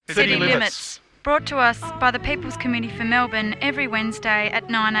City Limits. Brought to us by the People's Committee for Melbourne every Wednesday at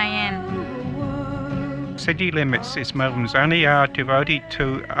 9am. City Limits is Melbourne's only hour devoted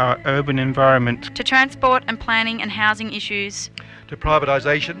to our urban environment. To transport and planning and housing issues. To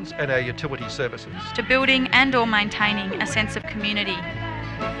privatisations and our utility services. To building and or maintaining a sense of community.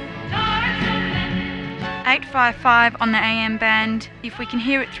 855 on the AM band, if we can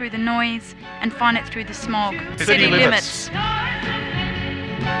hear it through the noise and find it through the smog. City Limits.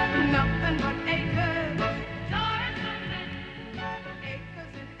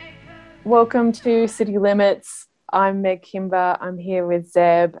 Welcome to City Limits. I'm Meg Kimber. I'm here with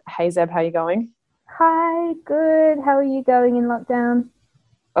Zeb. Hey Zeb, how are you going? Hi, good. How are you going in lockdown?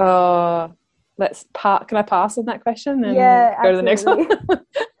 Can I pass on that question and Yeah, go to the next one?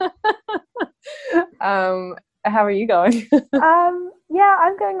 absolutely. How are you going? Yeah,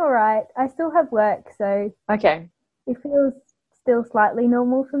 I'm going all right. I still have work, so Okay. it feels still slightly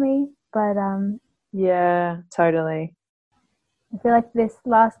normal for me, but Yeah, totally. I feel like this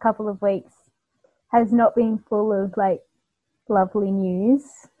last couple of weeks has not been full of like lovely news.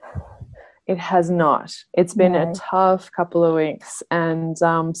 It has not. It's been a No. tough couple of weeks. And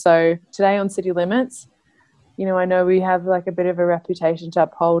so today on City Limits, I know we have like a bit of a reputation to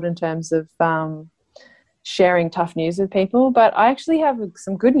uphold in terms of sharing tough news with people. But I actually have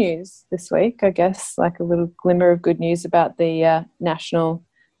some good news this week, I guess, like a little glimmer of good news about the national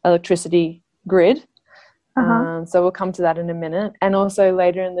electricity grid. So we'll come to that in a minute. And also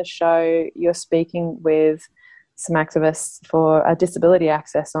later in the show, you're speaking with some activists for disability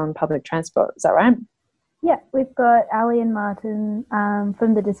access on public transport. Is that right? Yeah, we've got Ali and Martin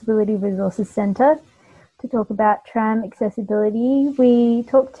from the Disability Resources Centre to talk about tram accessibility. We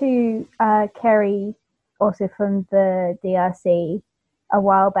talked to Kerry, also from the DRC, a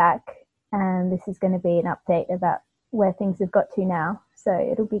while back, and this is going to be an update about where things have got to now. So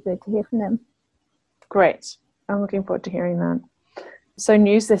it'll be good to hear from them. Great. I'm looking forward to hearing that. So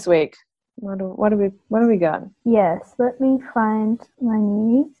news this week. What do we got? Yes, let me find my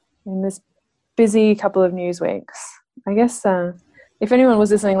news. In this busy couple of news weeks, I guess if anyone was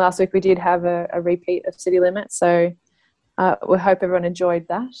listening last week, we did have a repeat of City Limits, so we hope everyone enjoyed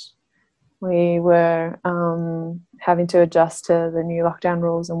that. We were having to adjust to the new lockdown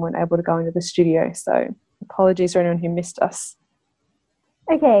rules and weren't able to go into the studio, so apologies for anyone who missed us.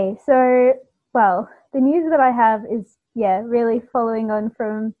 Okay, so, well, the news that I have is, really following on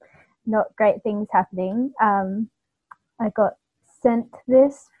from not great things happening. I got sent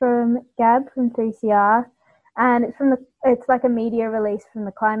this from Gab from 3CR, and it's like a media release from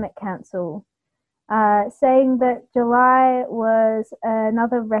the Climate Council, saying that July was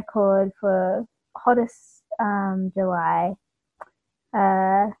another record for hottest July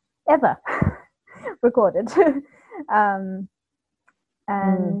ever recorded.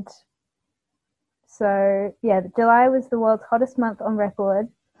 So, July was the world's hottest month on record.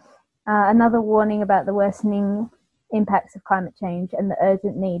 Another warning about the worsening impacts of climate change and the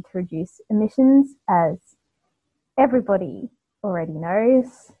urgent need to reduce emissions, as everybody already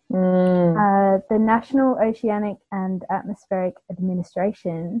knows. The National Oceanic and Atmospheric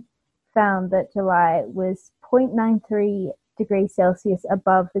Administration found that July was 0.93 degrees Celsius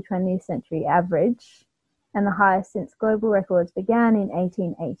above the 20th century average, and the highest since global records began in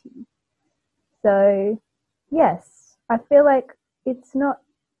 1880. So, yes, I feel like it's not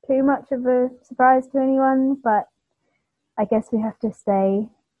too much of a surprise to anyone, but I guess we have to stay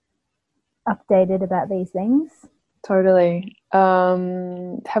updated about these things. Totally.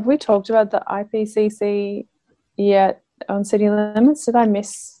 Have we talked about the IPCC yet on City Limits? Did I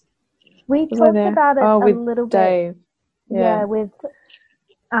miss? We talked about it a little Dave. bit. Yeah, with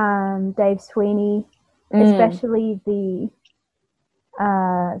Dave Sweeney, especially the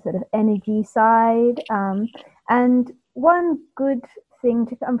sort of energy side. And one good thing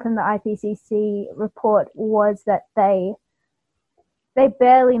to come from the IPCC report was that they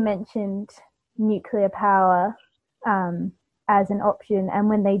barely mentioned nuclear power as an option, and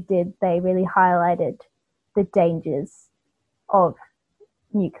when they did, they really highlighted the dangers of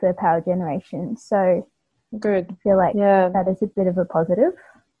nuclear power generation. So good. I feel like that is a bit of a positive.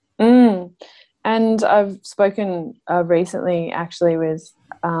 And I've spoken recently actually with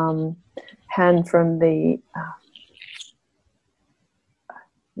Han from the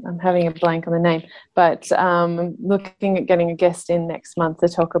I'm having a blank on the name, but looking at getting a guest in next month to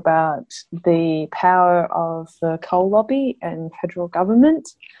talk about the power of the coal lobby and federal government.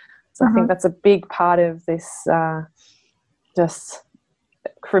 So I think that's a big part of this just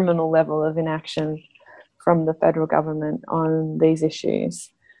criminal level of inaction from the federal government on these issues.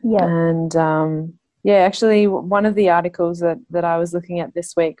 Yeah. And Yeah, actually, one of the articles that I was looking at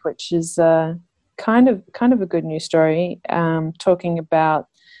this week, which is kind of a good news story, talking about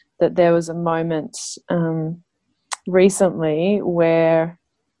that there was a moment recently where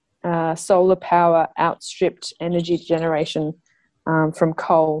solar power outstripped energy generation from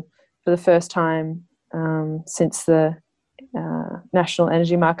coal for the first time since the national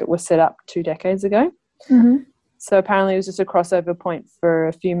energy market was set up 2 decades ago. Mm-hmm. So apparently it was just a crossover point for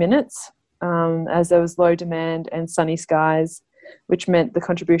a few minutes as there was low demand and sunny skies, which meant the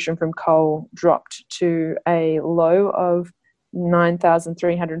contribution from coal dropped to a low of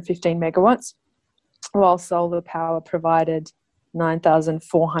 9,315 megawatts, while solar power provided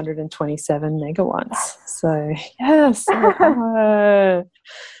 9,427 megawatts. So, yes.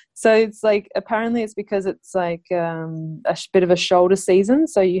 So it's like, apparently it's because it's like a bit of a shoulder season.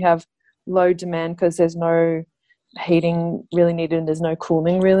 So you have low demand because there's no heating really needed and there's no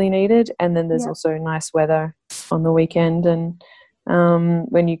cooling really needed. And then there's also nice weather on the weekend. And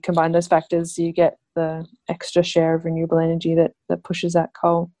when you combine those factors, you get the extra share of renewable energy that pushes out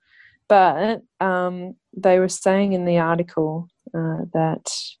coal. But they were saying in the article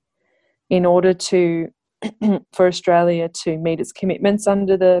that in order for Australia to meet its commitments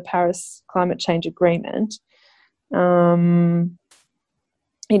under the Paris Climate Change Agreement,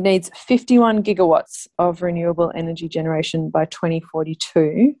 it needs 51 gigawatts of renewable energy generation by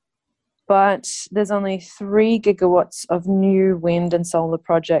 2042, but there's only 3 gigawatts of new wind and solar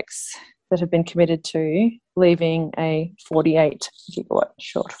projects that have been committed to, leaving a 48 gigawatt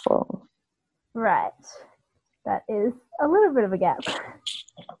shortfall. Right. That is a little bit of a gap.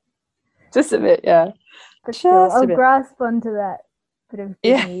 Just a bit, yeah. But still, I'll grasp onto that bit of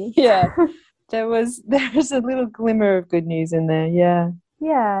good news. Yeah. There was a little glimmer of good news in there, yeah.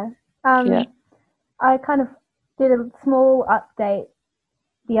 Yeah. I kind of did a small update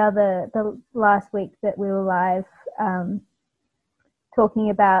the last week that we were live, talking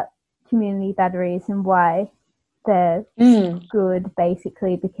about community batteries and why they're good,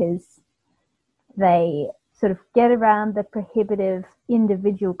 basically because they sort of get around the prohibitive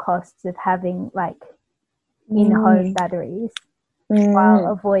individual costs of having like in-home batteries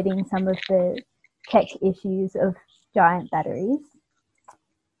while avoiding some of the tech issues of giant batteries.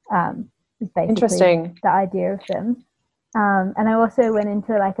 Is basically Interesting. The idea of them. And I also went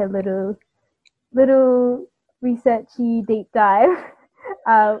into like a little researchy deep dive,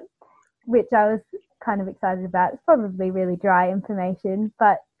 which I was kind of excited about. It's probably really dry information,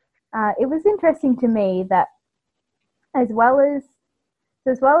 but it was interesting to me that as well as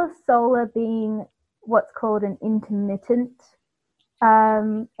solar being what's called an intermittent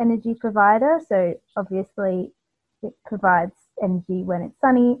energy provider, so obviously it provides energy when it's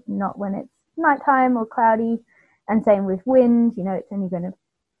sunny, not when it's nighttime or cloudy, and same with wind, it's only going to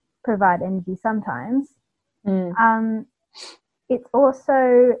provide energy sometimes. It's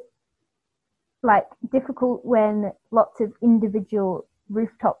also like difficult when lots of individual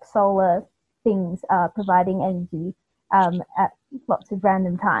rooftop solar things are providing energy at lots of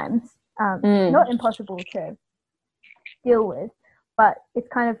random times. Not impossible to deal with, but it's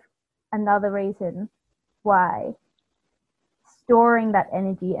kind of another reason why storing that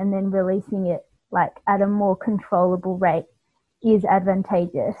energy and then releasing it like at a more controllable rate is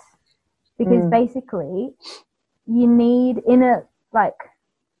advantageous, because basically you need, in a like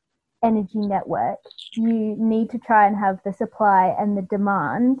energy network, you need to try and have the supply and the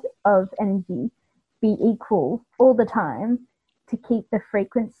demand of energy be equal all the time to keep the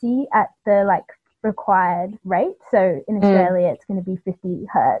frequency at the like required rate. So in Australia it's going to be 50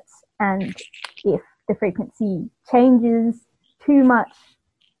 hertz, and if the frequency changes too much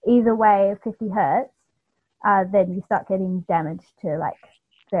either way of 50 hertz, then you start getting damage to like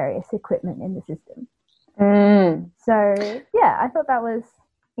various equipment in the system. So yeah, I thought that was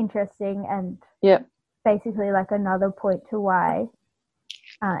interesting, and basically like another point to why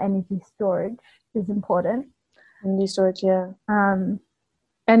energy storage is important. Energy storage,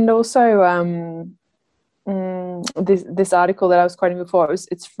 and also this article that I was quoting before,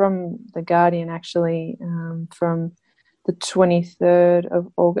 it's from The Guardian actually, from the 23rd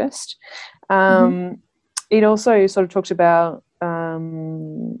of August. It also sort of talked about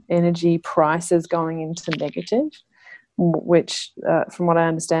energy prices going into negative, which from what I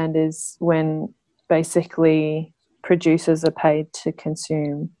understand is when basically producers are paid to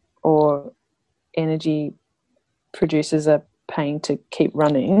consume, or energy producers are paying to keep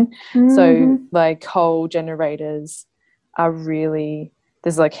running. So like coal generators are really,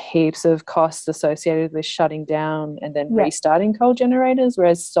 there's like heaps of costs associated with shutting down and then restarting coal generators,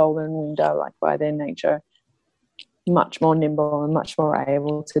 whereas solar and wind are like by their nature much more nimble and much more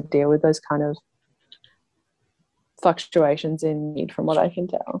able to deal with those kind of fluctuations in need, from what I can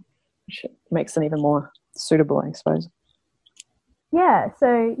tell, which makes them even more suitable, I suppose. Yeah,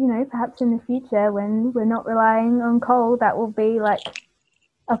 so, perhaps in the future when we're not relying on coal, that will be like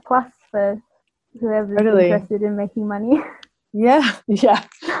a plus for whoever's interested in making money. Yeah.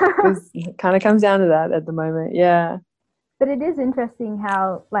 It kind of comes down to that at the moment, yeah. But it is interesting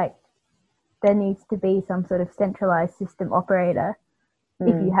how, like, there needs to be some sort of centralized system operator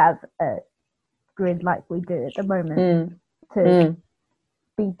if you have a grid like we do at the moment to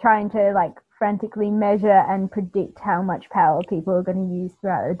be trying to, like, frantically measure and predict how much power people are going to use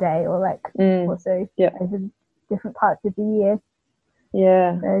throughout the day, or like also over different parts of the year.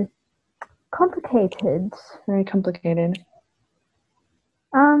 Yeah. So complicated. Very complicated.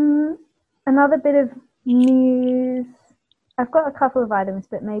 Another bit of news. I've got a couple of items,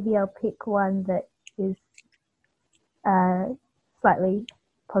 but maybe I'll pick one that is slightly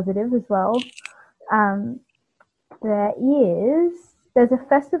positive as well. There's a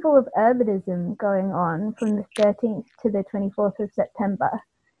festival of urbanism going on from the 13th to the 24th of September,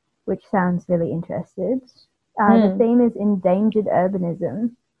 which sounds really interesting. The theme is endangered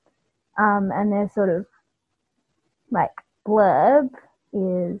urbanism, and their sort of like blurb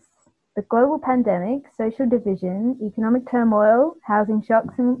is the global pandemic, social division, economic turmoil, housing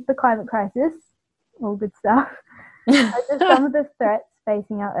shocks, and the climate crisis. All good stuff. Those are some of the threats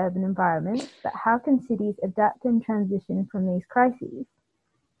facing our urban environment, but how can cities adapt and transition from these crises?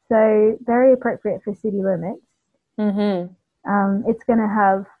 So very appropriate for City Limits. It's going to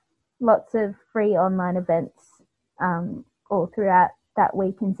have lots of free online events all throughout that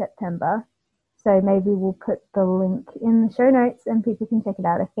week in September. So maybe we'll put the link in the show notes and people can check it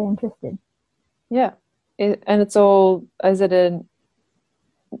out if they're interested. Yeah. And it's all, is it a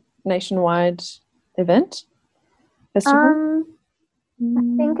nationwide event? Festival?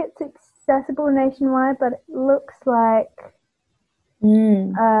 I think it's accessible nationwide, but it looks like,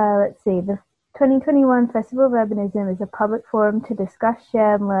 let's see, the 2021 Festival of Urbanism is a public forum to discuss,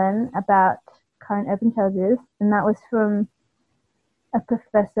 share, and learn about current urban challenges. And that was from a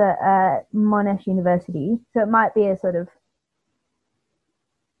professor at Monash University. So it might be a sort of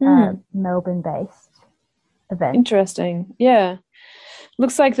Melbourne-based event. Interesting. Yeah.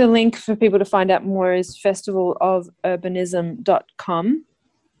 Looks like the link for people to find out more is festivalofurbanism.com.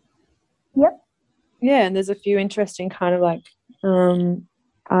 Yep. Yeah, and there's a few interesting kind of like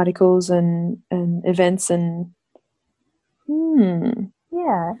articles and events and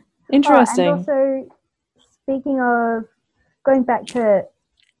yeah. Interesting. And also, speaking of going back to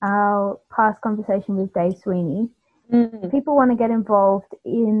our past conversation with Dave Sweeney, people want to get involved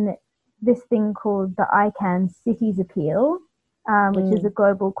in this thing called the ICANN Cities Appeal, which is a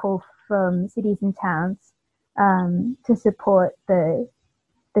global call from cities and towns to support the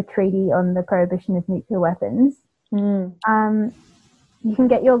treaty on the prohibition of nuclear weapons. You can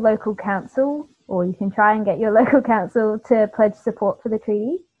get your local council, or you can try and get your local council to pledge support for the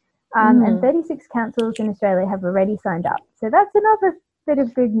treaty. And 36 councils in Australia have already signed up. So that's another bit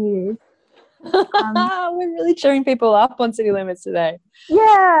of good news. We're really cheering people up on City Limits today.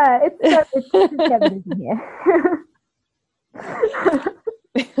 Yeah, it's Kevin in here.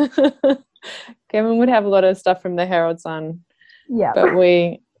 Kevin would have a lot of stuff from the Herald Sun. Yeah. But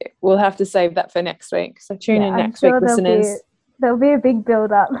we'll have to save that for next week. So tune in next week, listeners. There'll be a big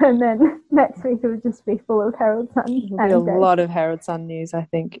build-up, and then next week it will just be full of Herald Sun. There'll be a lot of Herald Sun news, I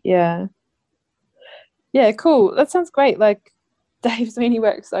think. Yeah. Yeah, cool. That sounds great. Like, Dave Sweeney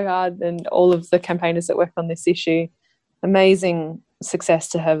works so hard, and all of the campaigners that work on this issue, amazing success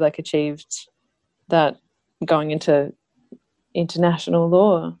to have like achieved that going into international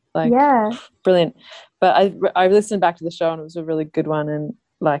law. Like, yeah, brilliant. But I listened back to the show and it was a really good one, and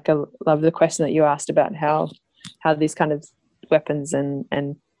like I love the question that you asked about how these kind of weapons and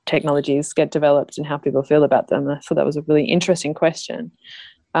technologies get developed and how people feel about them. I thought that was a really interesting question.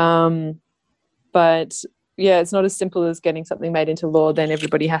 But yeah, it's not as simple as getting something made into law. Then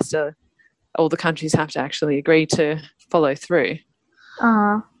all the countries have to actually agree to follow through.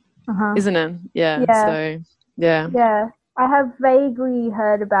 Isn't it? Yeah. So yeah. Yeah. I have vaguely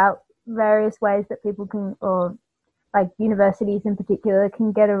heard about various ways that people can, or like universities in particular,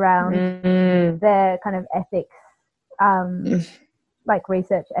 can get around their kind of ethics, like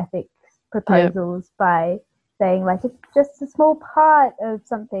research ethics proposals by saying like it's just a small part of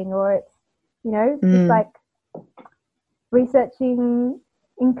something, or it's, it's like researching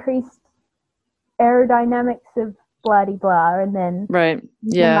increased aerodynamics of blah de blah, and then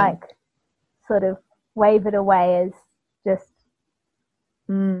you can like sort of wave it away as just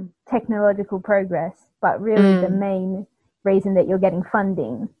technological progress, but really the main reason that you're getting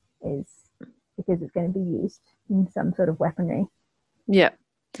funding is because it's going to be used in some sort of weaponry. Yeah.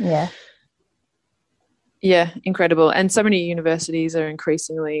 Yeah. Yeah, incredible. And so many universities are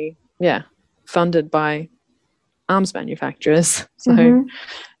increasingly, funded by arms manufacturers. So,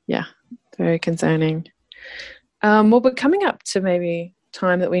 very concerning. Well, we're coming up to maybe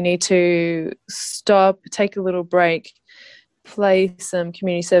time that we need to stop, take a little break, play some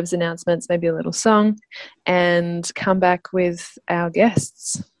community service announcements, maybe a little song, and come back with our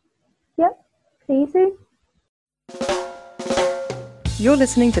guests. Yep. See you soon. You're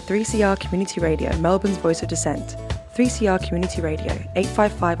listening to 3CR Community Radio, Melbourne's voice of dissent. 3CR Community Radio,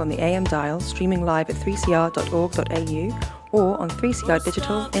 855 on the AM dial, streaming live at 3cr.org.au or on 3CR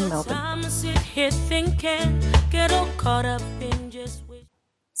Digital in Melbourne.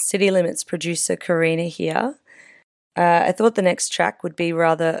 City Limits producer Karina here. I thought the next track would be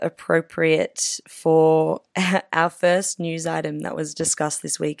rather appropriate for our first news item that was discussed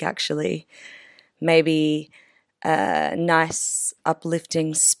this week, actually. Maybe a nice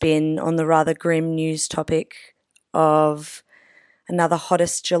uplifting spin on the rather grim news topic of another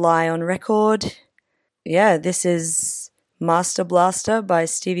hottest July on record. Yeah, this is Master Blaster by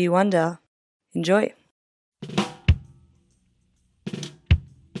Stevie Wonder. Enjoy.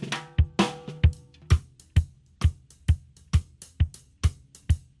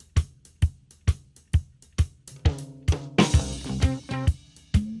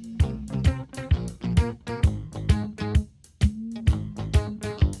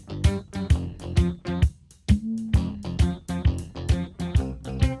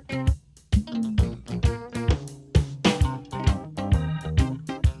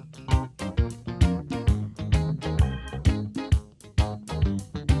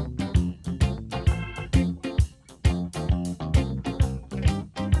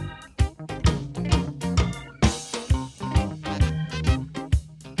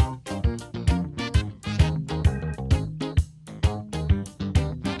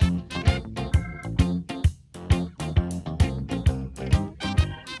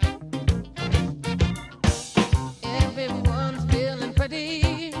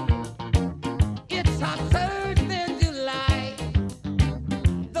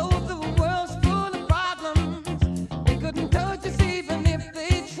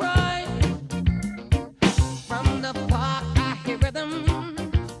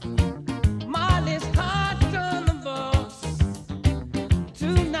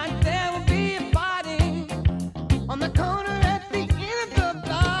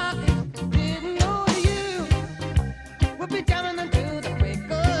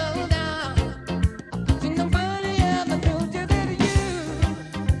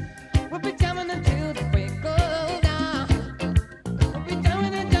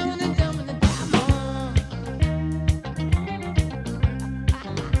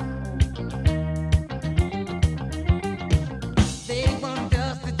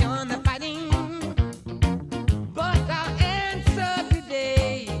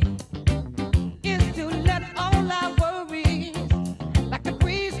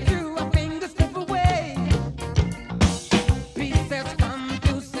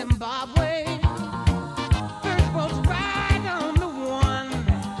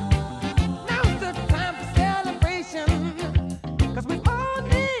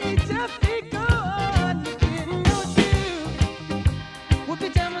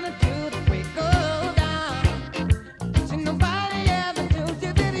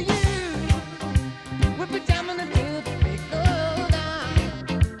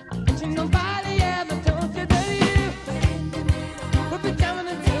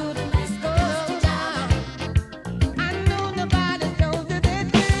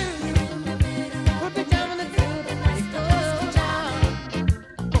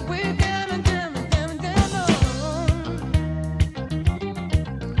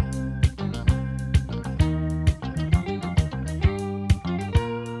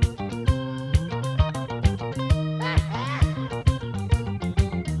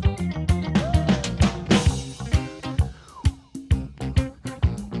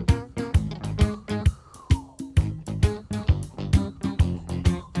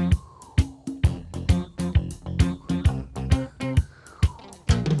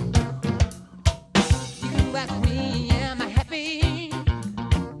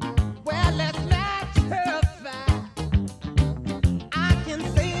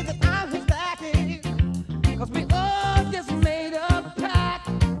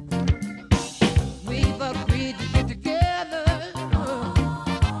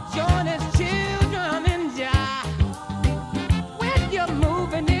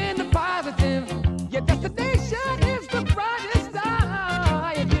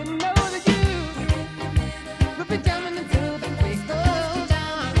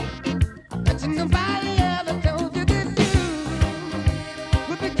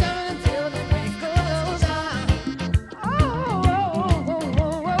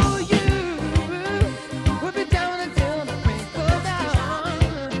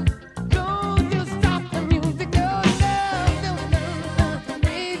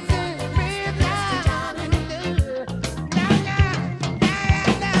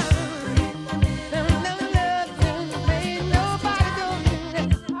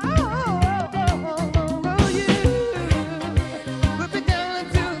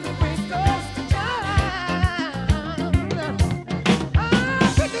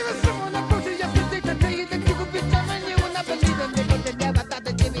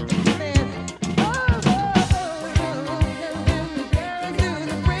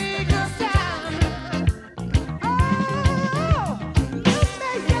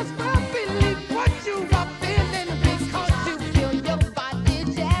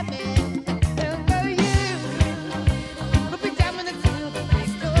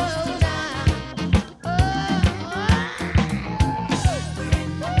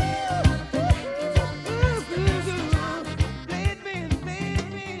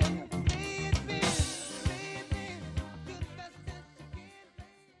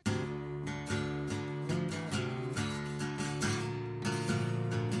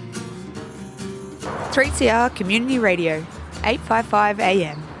 3CR Community Radio, 855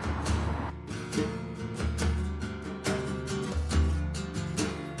 AM.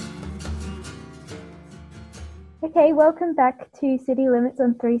 Okay, welcome back to City Limits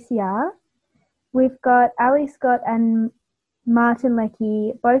on 3CR. We've got Ali Scott and Martin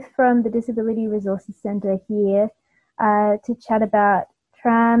Leckie, both from the Disability Resources Centre here, to chat about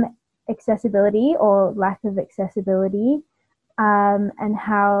tram accessibility or lack of accessibility, and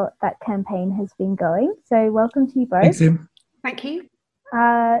how that campaign has been going. So welcome to you both. Thanks, Em. Thank you.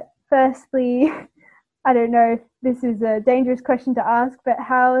 Firstly, I don't know if this is a dangerous question to ask, but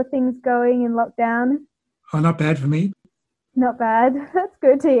how are things going in lockdown? Oh, not bad for me. Not bad. That's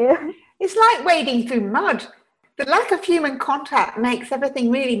good to hear. It's like wading through mud. The lack of human contact makes everything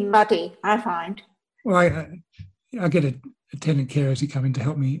really muddy, I find. Well, I get a attendant carers who come in to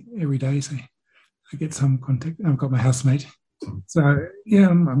help me every day, so I get some contact. I've got my housemate. So, yeah,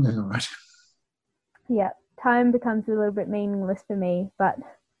 I'm doing all right. Yeah, time becomes a little bit meaningless for me, but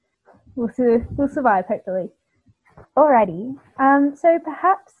we'll survive, hopefully. Alrighty, so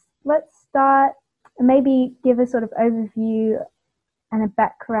perhaps let's start, maybe give a sort of overview and a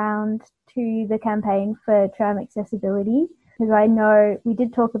background to the campaign for tram accessibility, because I know we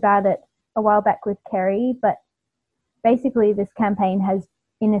did talk about it a while back with Kerry, but basically this campaign has,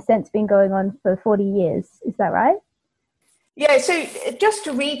 in a sense, been going on for 40 years. Is that right? Yeah, so just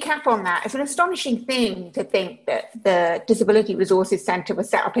to recap on that, it's an astonishing thing to think that the Disability Resources Centre was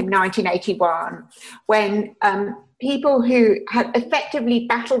set up in 1981 when people who had effectively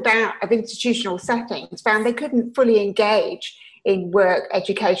battled out of institutional settings found they couldn't fully engage in work,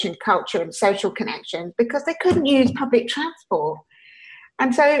 education, culture and social connections because they couldn't use public transport.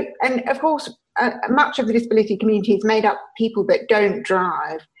 And so, and of course, much of the disability community is made up of people that don't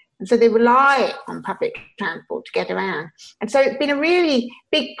drive. And so they rely on public transport to get around. And so it's been a really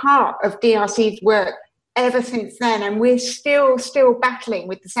big part of DRC's work ever since then. And we're still battling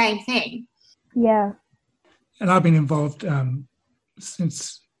with the same thing. Yeah. And I've been involved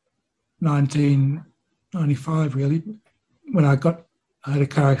since 1995, really. When I had a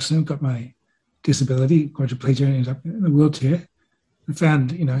car accident, got my disability, quadriplegia, ended up in a wheelchair, and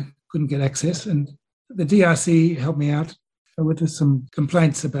found, couldn't get access. And the DRC helped me out with some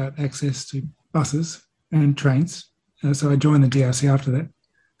complaints about access to buses and trains. So I joined the DRC after that.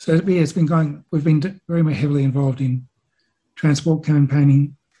 So it's been going, we've been very heavily involved in transport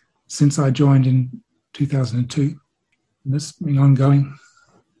campaigning since I joined in 2002. And that's been ongoing.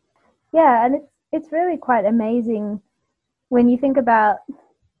 Yeah, and it's really quite amazing when you think about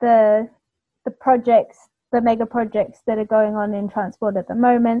the projects, the mega projects that are going on in transport at the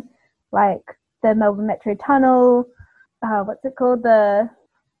moment, like the Melbourne Metro Tunnel, what's it called? The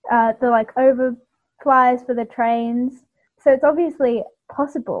like overflies for the trains. So it's obviously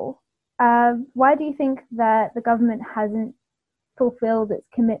possible. Why do you think that the government hasn't fulfilled its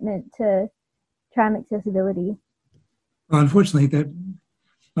commitment to tram accessibility? Well, unfortunately, they're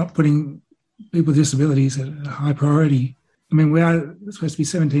not putting people with disabilities at a high priority. I mean, we are supposed to be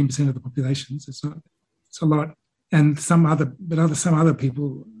 17% of the population. So it's a lot. And some other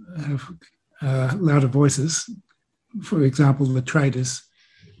people have louder voices. For example, the traders,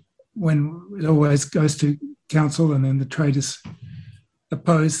 when it always goes to council and then the traders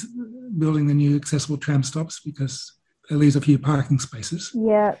oppose building the new accessible tram stops because they lose a few parking spaces.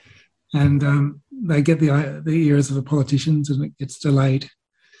 Yeah. And they get the ears of the politicians and it gets delayed.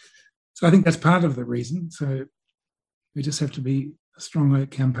 So I think that's part of the reason. So we just have to be stronger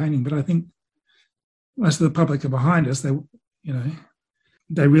at campaigning. But I think most of the public are behind us.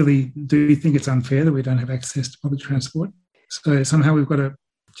 They really do think it's unfair that we don't have access to public transport. So somehow we've got to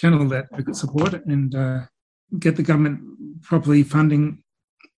channel that support and get the government properly funding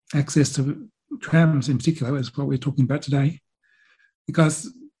access to trams in particular, is what we're talking about today,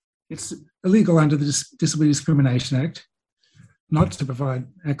 because it's illegal under the Disability Discrimination Act not to provide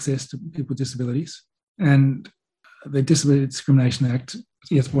access to people with disabilities. And the Disability Discrimination Act,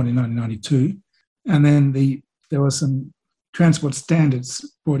 was born in 1992, and then there were some transport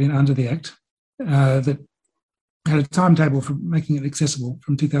standards brought in under the Act that had a timetable for making it accessible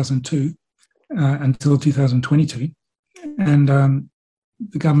from 2002 until 2022. And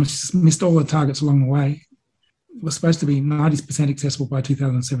the government just missed all the targets along the way. It was supposed to be 90% accessible by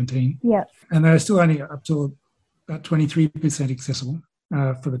 2017. Yeah. And they're still only up to about 23% accessible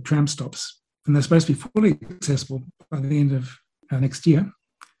for the tram stops. And they're supposed to be fully accessible by the end of next year.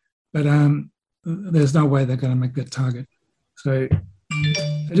 But there's no way they're going to make that target. So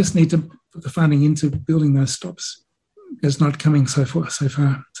they just need to put the funding into building those stops. It's not coming so far. So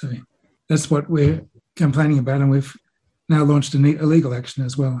that's what we're complaining about, and we've now launched a legal action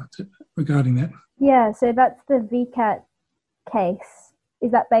as well regarding that. Yeah, so that's the VCAT case.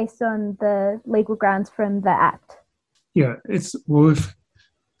 Is that based on the legal grounds from the Act? Yeah, we've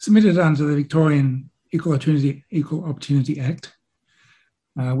submitted under the Victorian Equal Opportunity Act.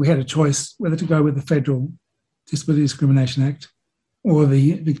 We had a choice whether to go with the Federal Disability Discrimination Act or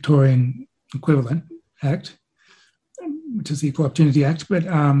the Victorian equivalent Act, which is the Equal Opportunity Act, but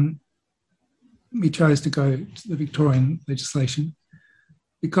we chose to go to the Victorian legislation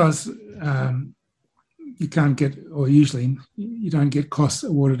because you can't get, or usually you don't get costs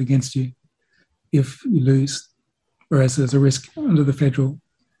awarded against you if you lose, whereas there's a risk under the federal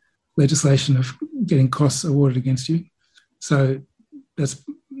legislation of getting costs awarded against you. So that's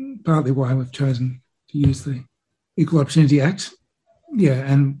partly why we've chosen to use the Equal Opportunity Act. Yeah,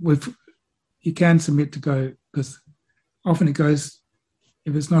 and you can submit to go, because often it goes,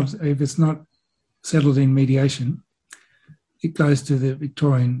 if it's not settled in mediation, it goes to the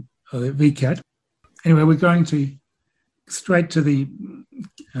Victorian or the VCAT. Anyway, we're going straight to the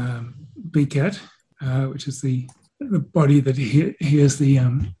VCAT, which is the body that hears the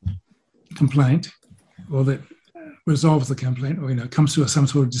complaint, or that resolves the complaint, or comes to some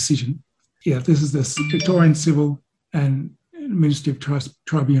sort of decision. Yeah, this is the Victorian Civil and Administrative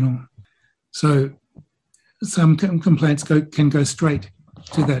Tribunal. So some complaints can go straight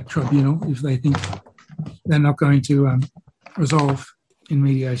to that tribunal if they think they're not going to resolve in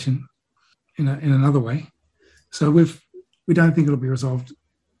mediation in another way. So we don't think it'll be resolved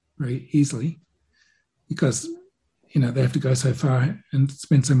very easily because they have to go so far and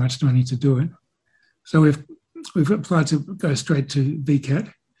spend so much money to do it. So we've applied to go straight to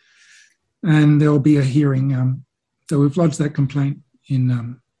VCAT, and there will be a hearing. So we've lodged that complaint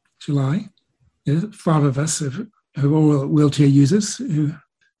in July. There's 5 of us who are all wheelchair users who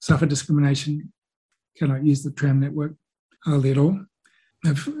suffer discrimination, cannot use the tram network hardly at all,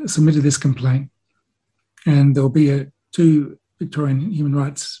 have submitted this complaint. And there'll be 2 Victorian Human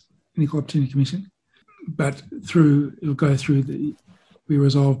Rights and Equal Opportunity Commission, but it'll go through be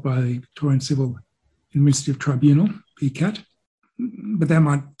resolved by the Victorian Civil Administrative Tribunal, VCAT, but that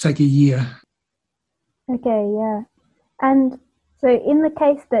might take a year. Okay, yeah. And so in the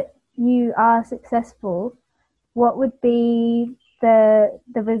case that you are successful, what would be the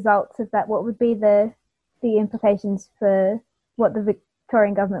results of that? What would be the implications for what the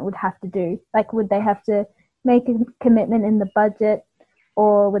Victorian government would have to do? Like, would they have to make a commitment in the budget,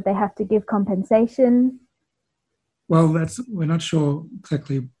 or would they have to give compensation? Well, we're not sure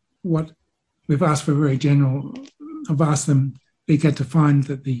exactly what we've asked for. Very general. I've asked them, VCAT, to find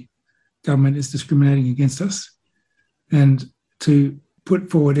that the government is discriminating against us and to put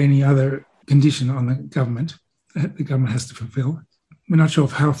forward any other condition on the government that the government has to fulfil. We're not sure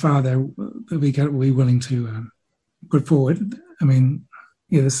of how far the VCAT will be willing to put forward. I mean,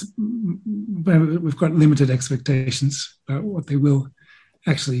 we've got limited expectations about what they will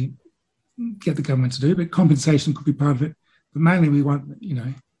actually get the government to do, but compensation could be part of it. But mainly we want,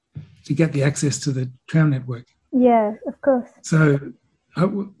 to get the access to the tram network. Yeah, of course. So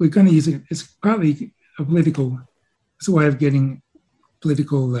we're going to use it. It's partly it's a way of getting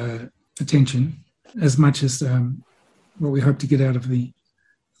political attention as much as what we hope to get out of the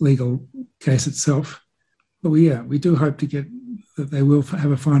legal case itself. But we do hope to get that they will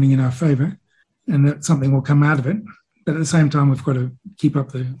have a finding in our favour and that something will come out of it. But at the same time, we've got to keep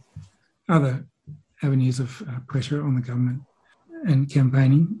up the other avenues of pressure on the government and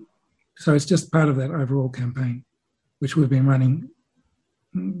campaigning. So it's just part of that overall campaign, which we've been running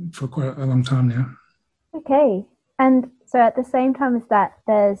for quite a long time now. Okay. And so at the same time as that,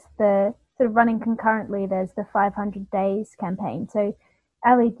 there's the sort of running concurrently, there's the 500 days campaign. So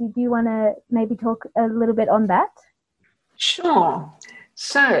Ali, did you want to maybe talk a little bit on that? Sure.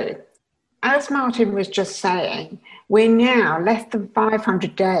 So, as Martin was just saying, we're now less than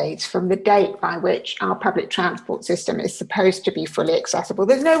 500 days from the date by which our public transport system is supposed to be fully accessible.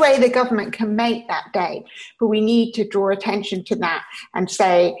 There's no way the government can make that date, but we need to draw attention to that and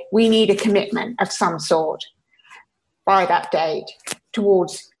say we need a commitment of some sort by that date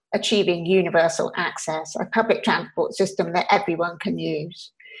towards achieving universal access, a public transport system that everyone can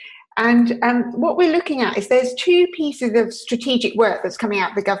use. And what we're looking at is there's 2 pieces of strategic work that's coming out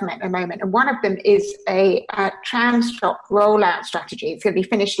of the government at the moment. And one of them is a tram stop rollout strategy. It's going to be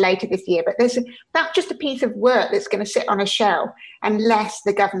finished later this year, but that's just a piece of work that's going to sit on a shelf unless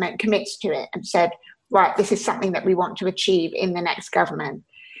the government commits to it and said, right, this is something that we want to achieve in the next government.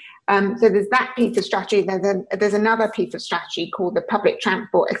 So there's that piece of strategy. There's another piece of strategy called the Public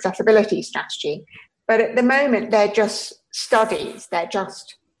Transport Accessibility Strategy. But at the moment, they're just studies. They're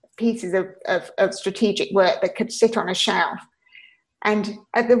just pieces of strategic work that could sit on a shelf. And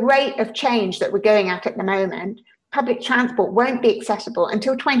at the rate of change that we're going at the moment, public transport won't be accessible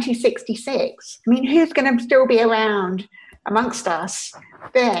until 2066. I mean, who's going to still be around amongst us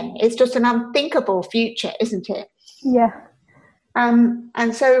then? It's just an unthinkable future, isn't it? Yeah.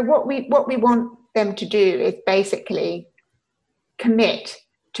 And so what we want them to do is basically commit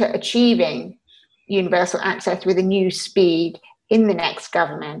to achieving universal access with a new speed in the next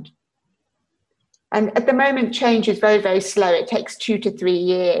government. And at the moment, change is very, very slow. It takes 2 to 3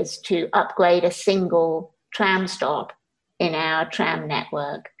 years to upgrade a single tram stop in our tram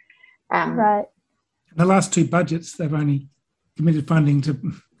network. Right. In the last 2 budgets, they've only committed funding to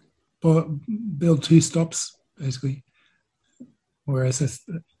build 2 stops, basically. Whereas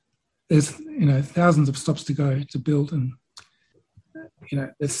there's thousands of stops to go to build, and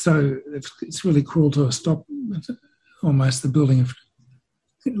it's really cruel to stop almost the building of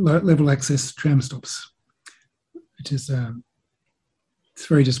level access tram stops, which is it's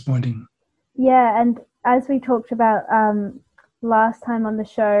very disappointing. Yeah, and as we talked about last time on the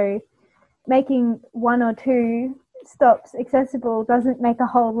show, making 1 or 2 stops accessible doesn't make a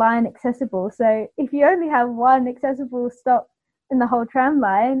whole line accessible. So if you only have 1 accessible stop in the whole tram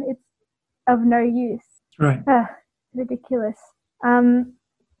line, it's of no use. Right. Ridiculous.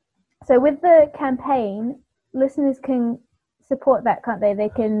 So with the campaign, listeners can support that, can't they? They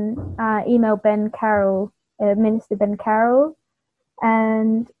can email Ben Carroll, Minister Ben Carroll,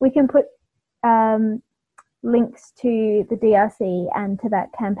 and we can put links to the DRC and to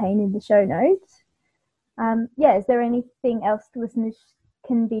that campaign in the show notes. Is there anything else listeners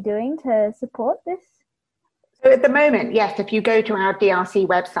can be doing to support this? So at the moment, yes, if you go to our DRC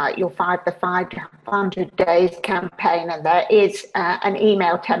website, you'll find the 500 Days campaign, and there is an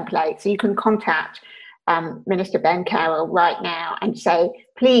email template. So you can contact Minister Ben Carroll right now and say,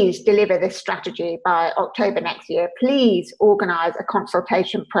 please deliver this strategy by October next year. Please organise a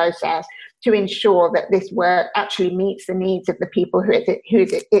consultation process to ensure that this work actually meets the needs of the people who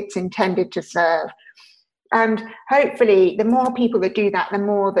it's intended to serve. And hopefully, the more people that do that, the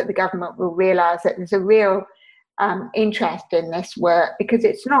more that the government will realise that there's a real interest in this work, because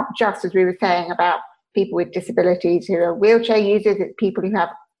it's not just, as we were saying, about people with disabilities who are wheelchair users. It's people who have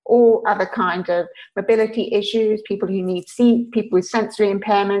all other kinds of mobility issues, people who need seats, people with sensory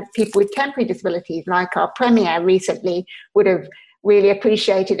impairments, people with temporary disabilities, like our Premier recently would have really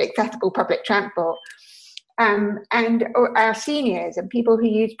appreciated accessible public transport, and our seniors and people who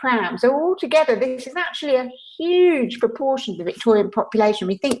use prams. So altogether, this is actually a huge proportion of the Victorian population.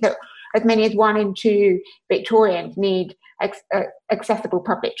 We think that as many as 1 in 2 Victorians need accessible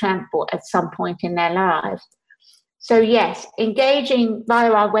public transport at some point in their lives. So yes, engaging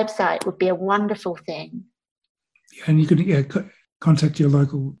via our website would be a wonderful thing. And you could contact your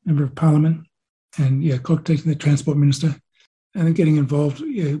local member of parliament, and contacting the Transport Minister, and then getting involved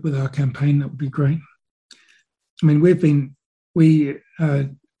with our campaign. That would be great. I mean, we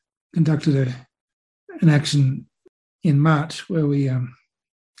conducted an action in March where we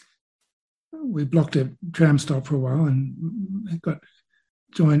blocked a tram stop for a while, and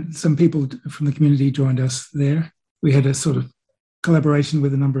some people from the community joined us there. We had a sort of collaboration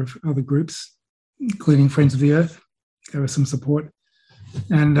with a number of other groups, including Friends of the Earth. There was some support,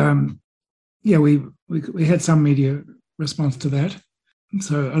 and we had some media response to that.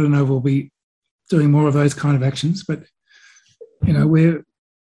 So I don't know if we'll be doing more of those kind of actions, but we're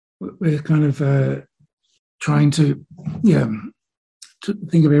kind of trying to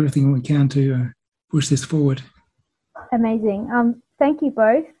think of everything we can to push this forward. Amazing. Thank you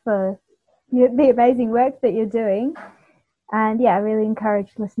both for the amazing work that you're doing. And I really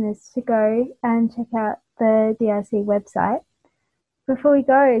encourage listeners to go and check out the DRC website. Before we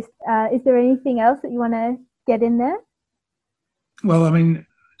go, is there anything else that you want to get in there? Well, I mean,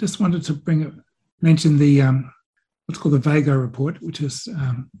 just wanted to mention the what's called the VAGO report, which is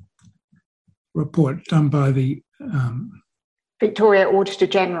a report done by the Victoria Auditor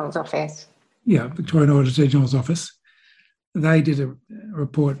General's Office. Yeah, Victorian Auditor General's Office. They did a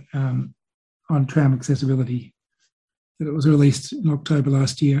report on tram accessibility that it was released in October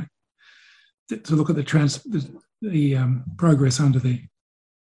last year to look at the progress under the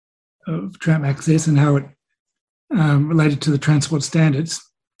tram access and how it related to the transport standards.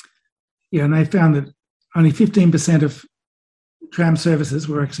 And they found that only 15% of tram services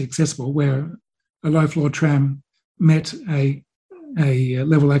were actually accessible, where a low-floor tram met a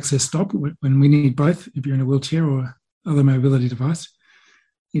level access stop when we need both. If you're in a wheelchair or other mobility device,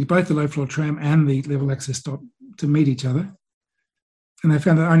 you need both the low-floor tram and the level access stop to meet each other. And they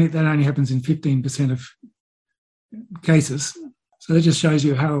found that only happens in 15% of cases. So that just shows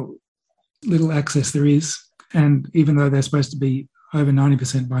you how little access there is. And even though they're supposed to be over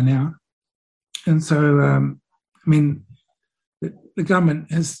 90% by now. And so, the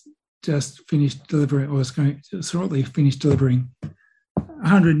government has just finished delivering, or is going to shortly finish delivering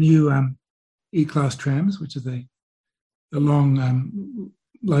 100 new E-Class trams, which are the long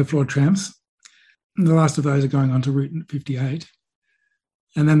low-floor trams. And the last of those are going on to Route 58.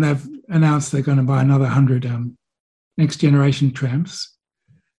 And then they've announced they're going to buy another 100 next-generation trams,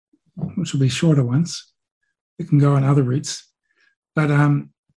 which will be shorter ones. They can go on other routes. But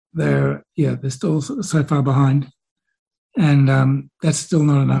they're still so far behind. And that's still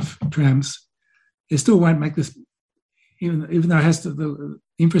not enough trams. They still won't make this, even though the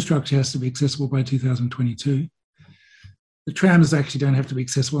infrastructure has to be accessible by 2022. The trams actually don't have to be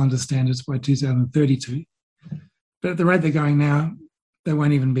accessible under standards by 2032. But at the rate they're going now, they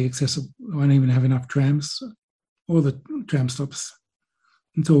won't even be accessible. They won't even have enough trams or the tram stops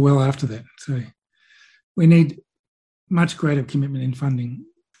until well after that. So we need much greater commitment in funding,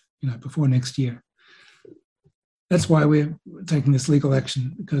 before next year. That's why we're taking this legal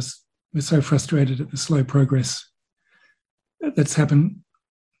action, because we're so frustrated at the slow progress that's happened,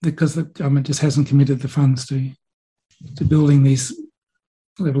 because the government just hasn't committed the funds to building these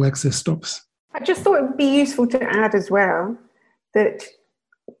level access stops. I just thought it would be useful to add as well that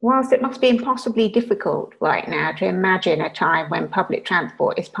whilst it must be impossibly difficult right now to imagine a time when public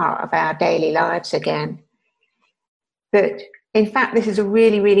transport is part of our daily lives again, that in fact this is a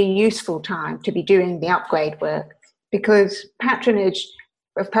really, really useful time to be doing the upgrade work, because patronage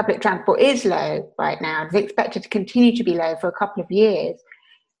of public transport is low right now. It's expected to continue to be low for a couple of years.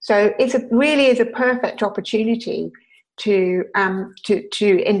 So really is a perfect opportunity to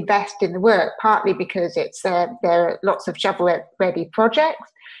invest in the work, partly because there are lots of shovel-ready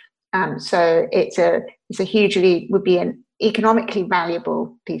projects. So would be an economically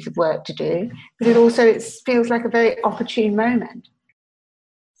valuable piece of work to do, but it feels like a very opportune moment.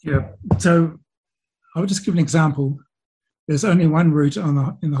 Yeah. So I'll just give an example. There's only one route in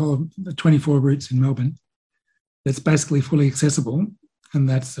the whole of the 24 routes in Melbourne that's basically fully accessible, and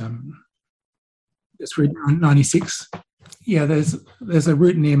that's Route 96. Yeah, there's a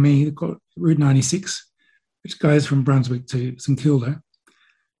route near me called Route 96, which goes from Brunswick to St Kilda,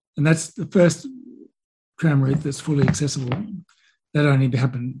 and that's the first tram route that's fully accessible. That only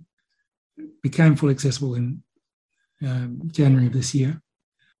became fully accessible in January of this year.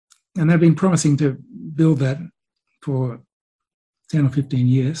 And they've been promising to build that for 10 or 15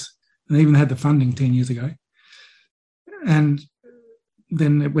 years. And they even had the funding 10 years ago. And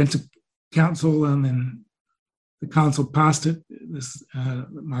then it went to council, and then the council passed it.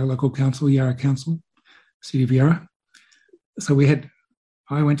 My local council, Yarra Council, City of Yarra. So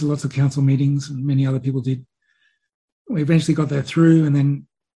I went to lots of council meetings, and many other people did. We eventually got that through, and then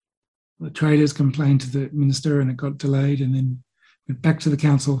the traders complained to the minister, and it got delayed, and then went back to the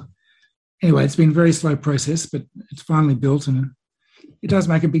council. Anyway, it's been a very slow process, but it's finally built, and it does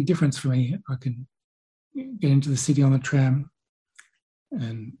make a big difference for me. I can get into the city on the tram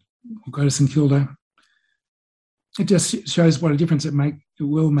and go to St Kilda. It just shows what a difference it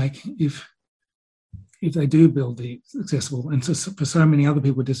will make if they do build the accessible. And so for so many other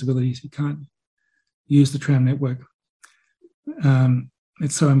people with disabilities who can't use the tram network,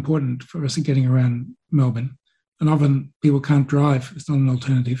 it's so important for us getting around Melbourne. And often people can't drive. It's not an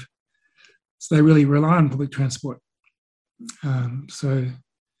alternative. So they really rely on public transport. So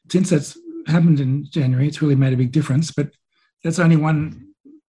since that's happened in January, it's really made a big difference. But that's only one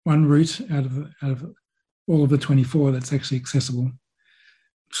route out of all of the 24 that's actually accessible.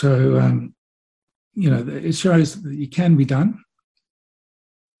 So, it shows that it can be done,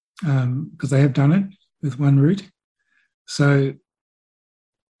 because they have done it with one route. So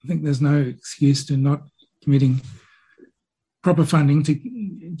I think there's no excuse to not committing proper funding to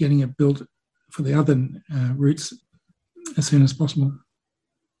getting it built for the other routes as soon as possible.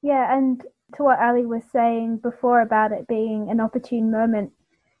 Yeah, and to what Ali was saying before about it being an opportune moment,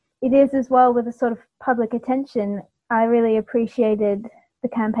 it is as well with a sort of public attention. I really appreciated the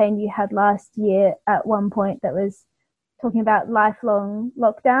campaign you had last year at one point that was talking about lifelong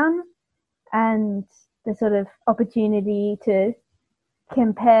lockdown and the sort of opportunity to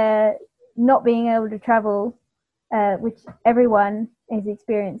compare not being able to travel, which everyone is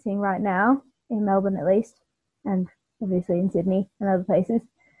experiencing right now, in Melbourne at least, and obviously in Sydney and other places,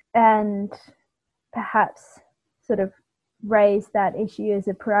 and perhaps sort of raise that issue as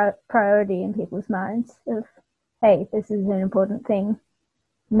a priority in people's minds of, hey, this is an important thing,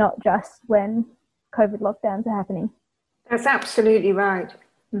 not just when COVID lockdowns are happening. That's absolutely right.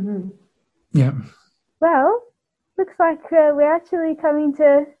 Mm-hmm. Yeah. Well, looks like we're actually coming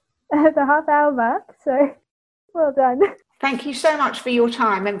to the half-hour mark, so well done. Thank you so much for your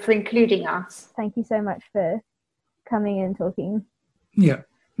time and for including us. Thank you so much for coming and talking. Yeah,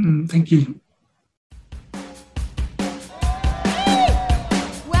 thank you.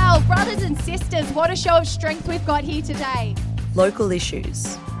 Well, brothers and sisters, what a show of strength we've got here today. Local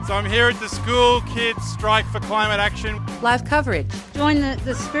issues. So I'm here at the school kids strike for climate action. Live coverage. Join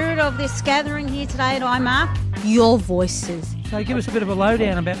the spirit of this gathering here today at IMAR. Your voices. So give us a bit of a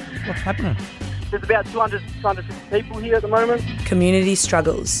lowdown about what's happening. There's about 250 people here at the moment. Community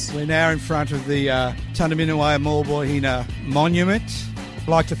struggles. We're now in front of the Tundaminawaya Maulboyheenner Monument. I'd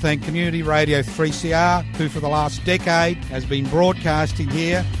like to thank Community Radio 3CR, who for the last decade has been broadcasting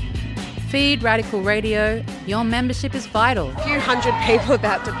here. Feed Radical Radio. Your membership is vital. A few hundred people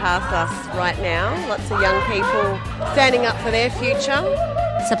about to pass us right now. Lots of young people standing up for their future.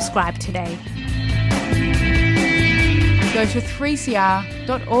 Subscribe today. Go to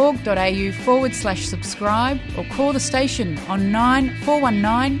 3cr.org.au/subscribe or call the station on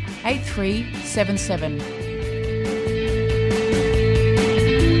 9419 8377.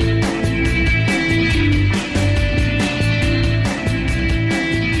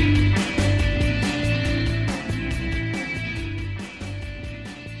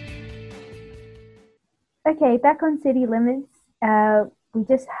 Okay, back on City Limits. We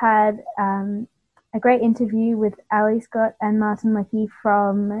just had a great interview with Ali Scott and Martin Leckie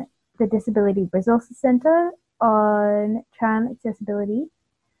from the Disability Resources Centre on tram accessibility.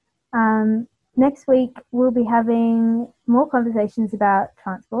 Next week, we'll be having more conversations about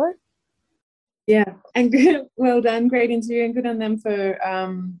transport. Yeah, and good, well done, great interview, and good on them for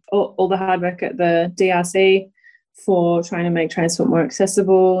all the hard work at the DRC for trying to make transport more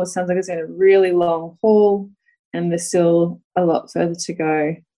accessible. It sounds like it's been a really long haul and there's still a lot further to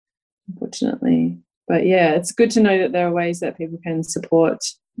go, unfortunately. But yeah, it's good to know that there are ways that people can support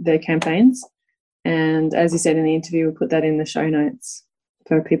their campaigns. And as you said in the interview, we'll put that in the show notes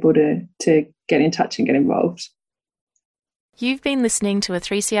for people to get in touch and get involved. You've been listening to a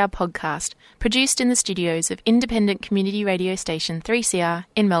 3CR podcast produced in the studios of independent community radio station 3CR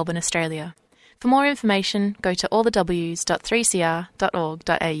in Melbourne, Australia. For more information, go to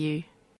allthews.3cr.org.au.